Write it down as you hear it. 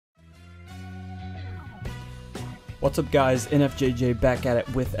What's up guys, NFJJ back at it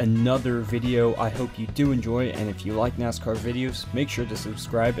with another video. I hope you do enjoy, and if you like NASCAR videos, make sure to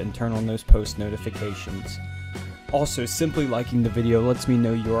subscribe and turn on those post notifications. Also, simply liking the video lets me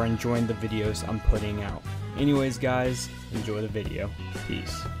know you are enjoying the videos I'm putting out. Anyways guys, enjoy the video.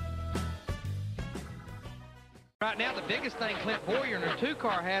 Peace. Right now, the biggest thing Clint Boyer in her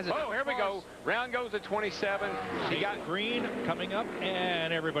two-car has is... Oh, here we go. Round goes at 27. He got green coming up,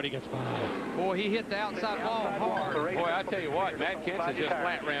 and everybody gets by. Boy, he hit the outside wall hard. Boy, I tell you what, Matt Kenseth just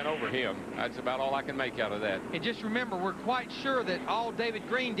flat ran over him. That's about all I can make out of that. And just remember, we're quite sure that all David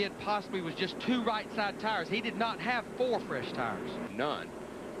Green did possibly was just 2 right-side tires. He did not have 4 fresh tires. None.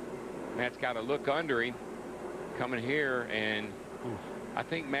 Matt's got to look under him, coming here, and... I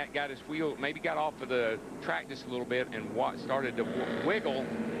think Matt got his wheel, maybe got off of the track just a little bit and started to wiggle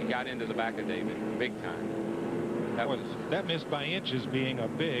and got into the back of David big time. That missed by inches, being a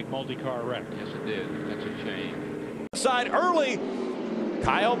big multi-car wreck. Yes, it did. That's a shame. Side early.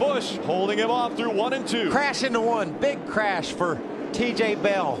 Kyle Busch holding him off through 1 and 2. Crash into 1. Big crash for TJ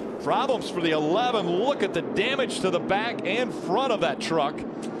Bell. Problems for the 11. Look at the damage to the back and front of that truck.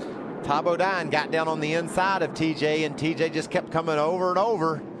 Todd Bodine got down on the inside of TJ, and TJ just kept coming over and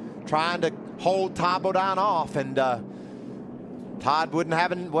over, trying to hold Todd Bodine off, and Todd wasn't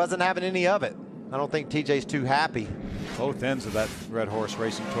having any of it. I don't think TJ's too happy. Both ends of that Red Horse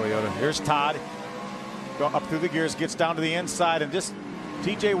Racing Toyota. Here's Todd, go up through the gears, gets down to the inside, and just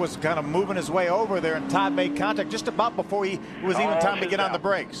TJ was kind of moving his way over there, and Todd made contact just about before it was even time to get on the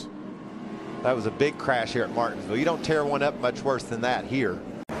brakes. That was a big crash here at Martinsville. You don't tear one up much worse than that here.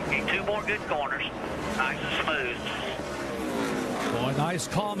 2 more good corners. Nice and smooth. Boy, nice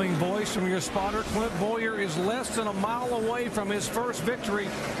calming voice from your spotter. Clint Boyer is less than a mile away from his first victory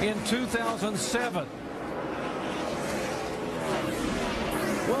in 2007.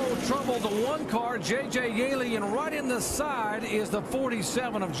 Well, trouble the 1 car, J.J. Yaley, and right in the side is the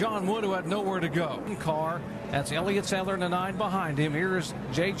 47 of John Wood, who had nowhere to go. Car, that's Elliott Sadler and the 9 behind him. Here's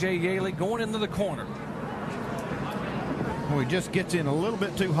J.J. Yaley going into the corner. Well, he just gets in a little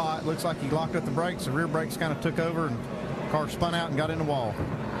bit too hot. Looks like he locked up the brakes. The rear brakes kind of took over, and the car spun out and got in the wall.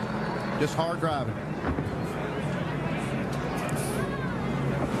 Just hard driving.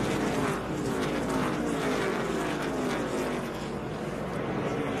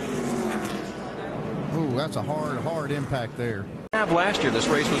 Ooh, that's a hard impact there. Last year, this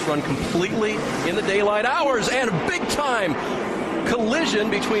race was run completely in the daylight hours, and a big time collision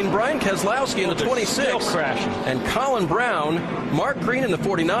between Brian Keselowski in the 26 and Colin Brown. Mark Green in the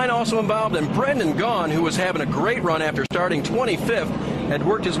 49 also involved, and Brendan Gaughan, who was having a great run after starting 25th, had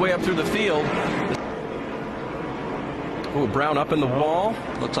worked his way up through the field. Ooh, Brown up in the wall.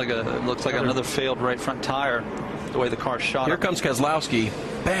 Looks like another failed right front tire, the way the car shot. Here comes Keselowski.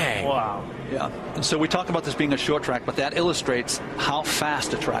 Bang. Wow. Yeah. And so we talk about this being a short track, but that illustrates how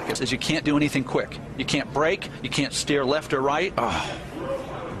fast a track is. You can't do anything quick. You can't brake. You can't steer left or right. Oh,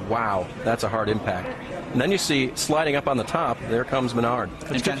 wow. That's a hard impact. And then you see sliding up on the top, there comes Menard.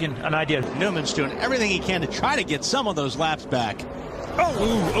 Let's give you an idea. Newman's doing everything he can to try to get some of those laps back.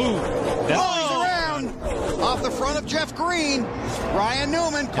 Oh, around off the front of Jeff Green. Ryan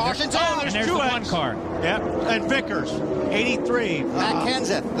Newman, caution's out. And there's the 1 car. Yep, and Vickers, 83. Matt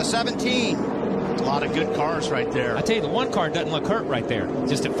Kenseth, the 17. A lot of good cars right there. I tell you, the 1 car doesn't look hurt right there,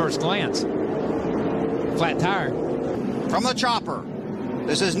 just at first glance. Flat tire. From the chopper,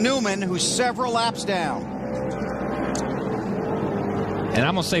 this is Newman, who's several laps down. And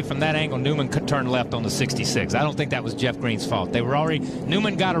I'm going to say from that angle, Newman could turn left on the 66. I don't think that was Jeff Green's fault. They were already,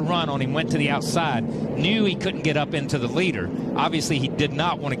 Newman got a run on him, went to the outside, knew he couldn't get up into the leader. Obviously, he did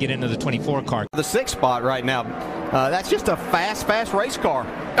not want to get into the 24 car. The 6th spot right now. That's just a fast race car.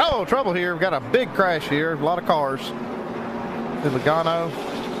 Oh, trouble here. We've got a big crash here. A lot of cars. The Logano.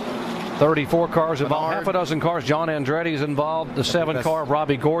 34 cars involved, half a dozen cars. John Andretti is involved. The 7 car,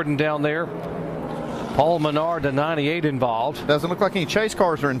 Robbie Gordon down there. Paul Menard, the 98 involved. Doesn't look like any chase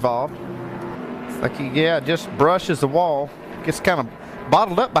cars are involved. Like he, just brushes the wall. Gets kind of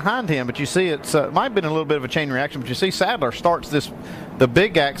bottled up behind him, but you see it might have been a little bit of a chain reaction, but you see Sadler starts the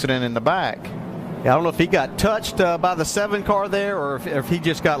big accident in the back. Yeah, I don't know if he got touched by the 7 car there, or if he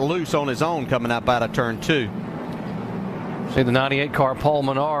just got loose on his own coming up out of turn 2. See the 98 car, Paul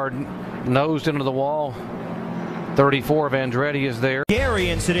Menard, nosed into the wall. 34 of Andretti is there. Scary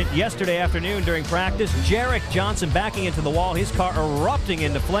incident yesterday afternoon during practice. Jarek Johnson backing into the wall, his car erupting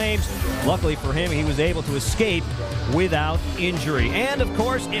into flames. Luckily for him, he was able to escape without injury. And of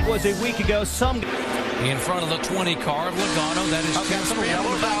course, it was a week ago. In front of the 20 car of Logano, that is Kenseth.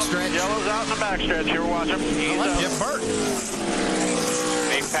 Yellow's out in the backstretch. Here, watch him. He's Jim Burton.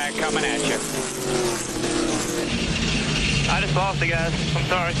 He impact coming at you. I just lost it, guys. I'm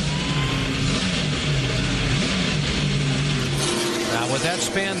sorry. Now with that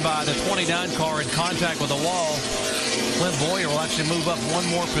spin by the 29 car in contact with the wall, Clint Boyer will actually move up one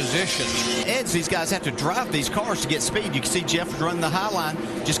more position. Eds, these guys have to drive these cars to get speed. You can see Jeff running the high line,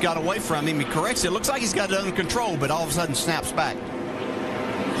 just got away from him. He corrects it. Looks like he's got it under control, but all of a sudden snaps back.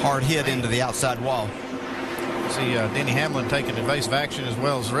 Hard hit into the outside wall. See Denny Hamlin taking evasive action as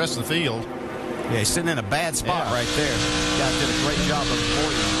well as the rest of the field. Yeah, he's sitting in a bad spot right there. Guys did a great job of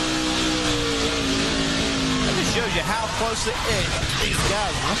avoiding. That just shows you how close these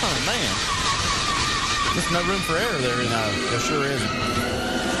guys run, man. Just no room for error there. No, there sure isn't.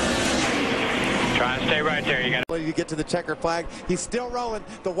 Try and stay right there. You got. When you get to the checker flag, he's still rolling.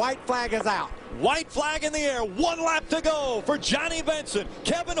 The white flag is out. White flag in the air. 1 lap to go for Johnny Benson.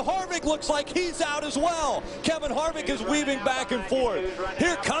 Kevin Harvick looks like he's out as well. Kevin Harvick is weaving back and forth.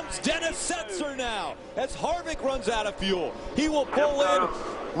 Here comes Dennis Setzer now as Harvick runs out of fuel. He will pull in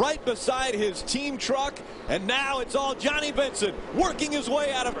right beside his team truck, and now it's all Johnny Benson working his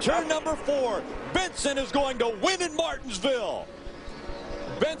way out of turn number 4. Benson is going to win in Martinsville.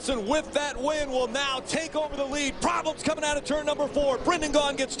 Benson with that win will now take over the lead. Problems coming out of turn number 4. Brendan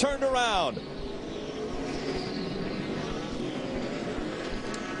Gaughan gets turned around.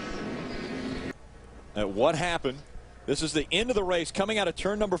 And what happened? This is the end of the race coming out of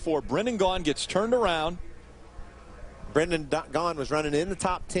turn number 4. Brendan Gaughan gets turned around. Brendan Gaughan was running in the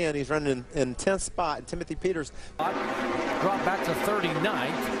top 10. He's running in 10th spot. And Timothy Peters Drop back to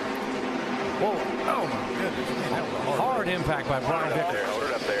 39th. Whoa, oh my goodness. Man, that was a hard impact by Brian Vickers. Hold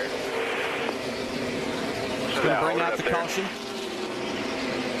it up there. Going to bring out the caution.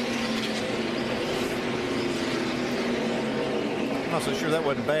 I'm not so sure that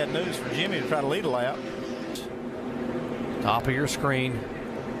wasn't bad news for Jimmy to try to lead a lap. Top of your screen.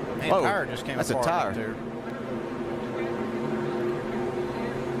 Man, tire just came that's apart a tire. right there.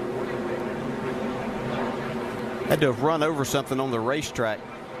 Had to have run over something on the racetrack. You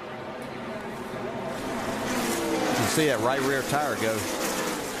can see that right rear tire go.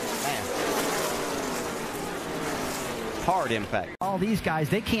 Man. Hard impact. All these guys,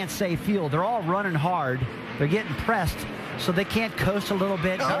 they can't save fuel. They're all running hard. They're getting pressed, so they can't coast a little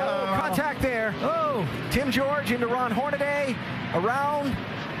bit. Oh, contact there. Oh, Tim George into Ron Hornaday, around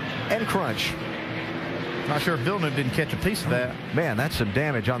and crunch. Not sure if Villeneuve didn't catch a piece of that. Man, that's some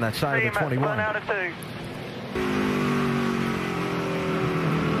damage on that side of the 21. One out of 2.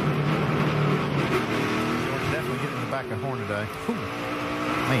 Definitely getting in the back of Hornaday. Whew.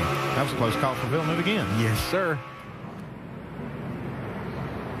 Man, that was a close call for Villeneuve again. Yes, sir.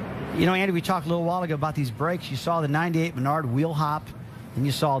 You know, Andy, we talked a little while ago about these brakes. You saw the 98 Menard wheel hop, and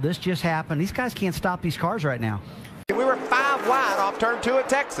you saw this just happen. These guys can't stop these cars right now. We were 5 wide off turn 2 at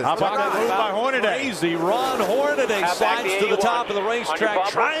Texas. How about that move by Hornaday? Crazy. Ron Hornaday slides to the top of the racetrack,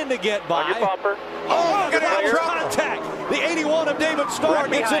 trying to get by. Oh, look at that contact. The 81 of David Starr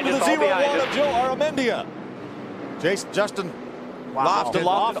gets into the 01 of Joe Aramendia. Justin Lofton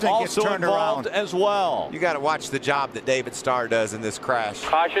also involved as well. You got to watch the job that David Starr does in this crash.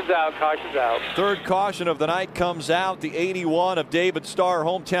 Caution's out, caution's out. Third caution of the night comes out. The 81 of David Starr,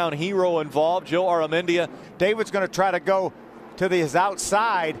 hometown hero, involved. Joe Aramendia. David's going to try to go to his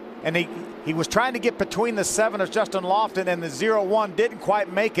outside, and he was trying to get between the 7 of Justin Lofton and the 01, didn't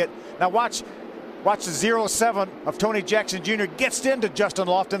quite make it. Now watch the 07 of Tony Jackson Jr. gets into Justin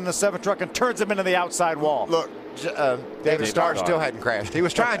Lofton in the 7 truck and turns him into the outside wall. Look, David Starr still hadn't crashed. He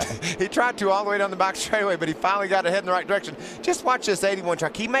was trying to. He tried to all the way down the back straightaway, but he finally got ahead in the right direction. Just watch this 81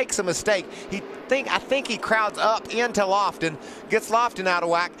 truck. He makes a mistake. I think he crowds up into Lofton, gets Lofton out of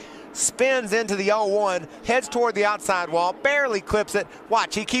whack, spins into the 01, heads toward the outside wall, barely clips it.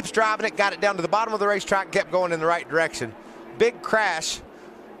 Watch, he keeps driving it, got it down to the bottom of the racetrack, kept going in the right direction. Big crash.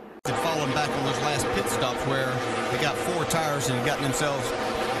 Falling back on those last pit stops where they got 4 tires and gotten themselves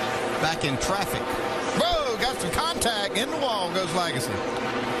back in traffic. Whoa, got some contact in the wall, goes Legacy.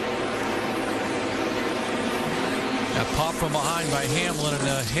 Got popped from behind by Hamlin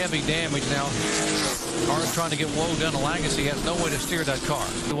and heavy damage now. Car's trying to get Woe down to Legacy. Has no way to steer that car.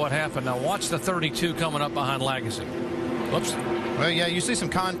 What happened? Now watch the 32 coming up behind Legacy. Whoops. Well, yeah, you see some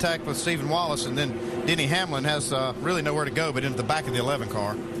contact with Stephen Wallace, and then Denny Hamlin has really nowhere to go but into the back of the 11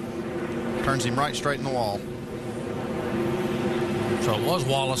 car. Turns him right straight in the wall. So it was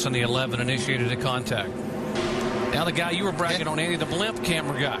Wallace in the 11 initiated the contact. Now the guy you were bragging on, Andy, the blimp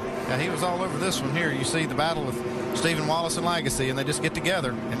camera guy. Yeah, he was all over this one here. You see the battle with Stephen Wallace and Legacy, and they just get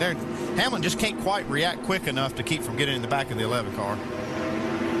together. And Hamlin just can't quite react quick enough to keep from getting in the back of the 11 car.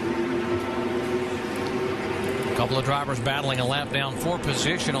 couple of drivers battling a lap down for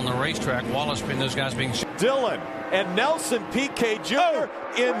position on the racetrack. Wallace and those guys being... Dillon and Nelson Piquet Jr.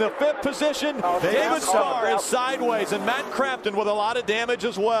 in the 5th position. David Starr is sideways, and Matt Crafton with a lot of damage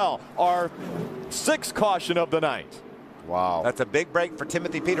as well. Our 6th caution of the night. Wow. That's a big break for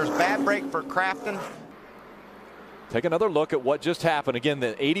Timothy Peters. Bad break for Crafton. Take another look at what just happened. Again,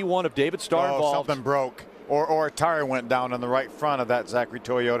 the 81 of David Starr involved. Something broke. Or a tire went down on the right front of that Zachary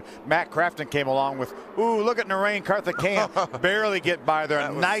Toyota. Matt Crafton came along with, ooh, look at Narain Karthikeyan barely get by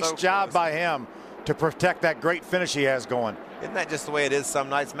there. Nice so job by him to protect that great finish he has going. Isn't that just the way it is some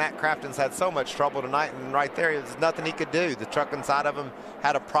nights? Matt Crafton's had so much trouble tonight, and right there, there's nothing he could do. The truck inside of him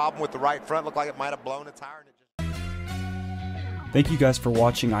had a problem with the right front. Looked like it might have blown a tire. Thank you guys for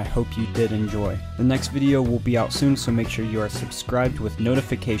watching. I hope you did enjoy. The next video will be out soon, so make sure you are subscribed with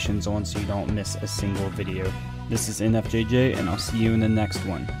notifications on so you don't miss a single video. This is NFJJ, and I'll see you in the next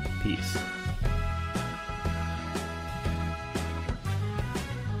one. Peace.